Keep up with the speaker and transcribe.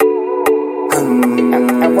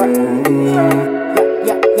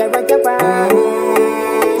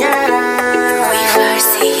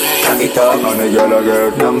It up on the yellow girl,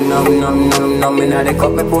 numb. Inna the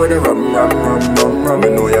cup, me pour the rum. You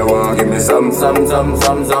know you want give me some.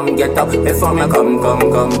 Get up before me come.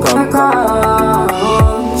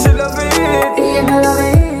 She love it, yeah, me love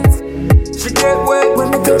it. She get wet when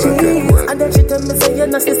me touch it, and then she tell me say you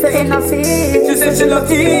know she say in her feet. She say she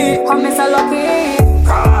lucky, how me so lucky?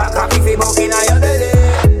 Cocky fi buck inna your belly.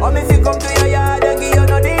 How me fi come to your yard and give you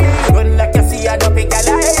no deal. Run like you see a don't pick a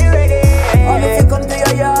lie ready. How me fi come to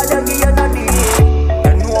your yard and give you no deal.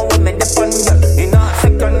 You know what me the fun girl. In a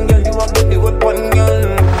second girl you want me with one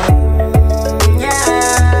girl.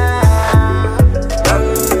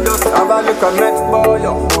 Just have a look at next boy.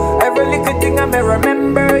 Every little thing I may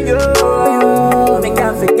remember you. Me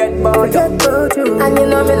can't forget about you. And you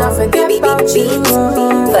know me not forget about you.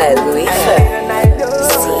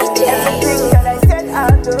 Everything that I said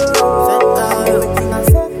I'll do. Everything I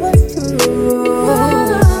said was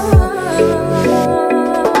true.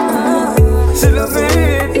 She love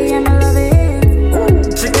it, Yeah, me love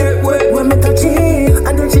it. she get wet When me touch it,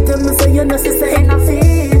 and then she tell me say you know she say in her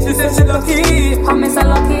feet. She say she lucky. How me so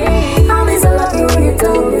lucky? How me so lucky when you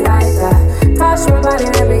told me like that? Touch my body,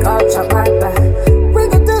 let me go chop right back. We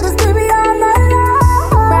can do this baby all night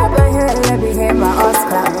long. Grab my hair, let me hear my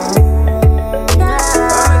Oscar.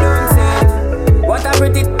 What a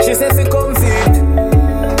pretty, she say fi come fit.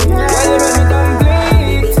 Girl, you make me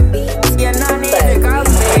complete. You no need to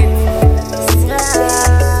compete.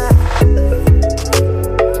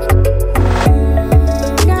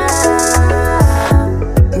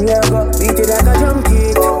 Yeah, go beat it like a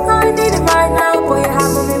junkie. I need it right now, boy, you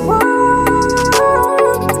have me want.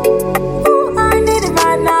 I need it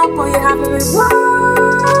right now, boy, you have me want.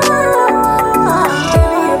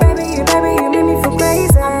 Baby, you make me feel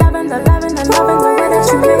crazy. I'm loving the way that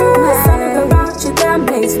you make me. Something about you that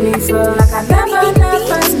makes me feel like I never.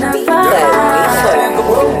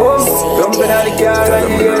 Jumping out the car and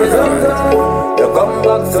you hear the zoom. You come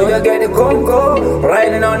back so you get the conco.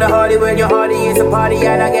 Riding on the hardy when your hardy is a party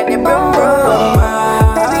and I get the brum.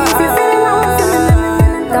 Baby, if you feeling how I'm feeling, let me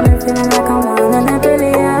feeling. Got me feeling like I'm one in a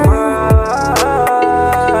billion.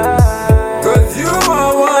 Cause you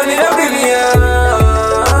are one in a billion.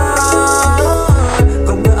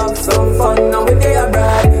 Come to have some fun now with the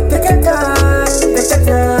bride. Take your time.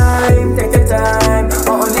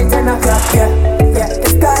 Only 10 o'clock, yeah. The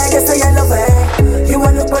sky gets a yellow way. You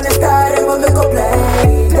wanna look on the sky, then we'll go play.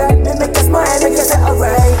 That me make you smile, make you say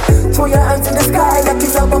alright. Throw your hands in the sky, like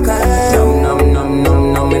it's all okay.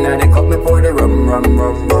 Numb, inna the cup, me pour the rum.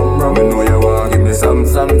 You know you want give me some.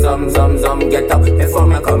 Get up before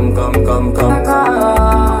me come.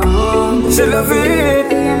 She love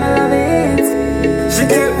it, Yeah, me love it. she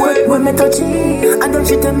get wet When me touch it, and then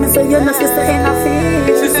she tell me say you know she say in her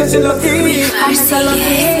feet. She say she lucky. I'm so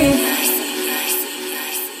lucky.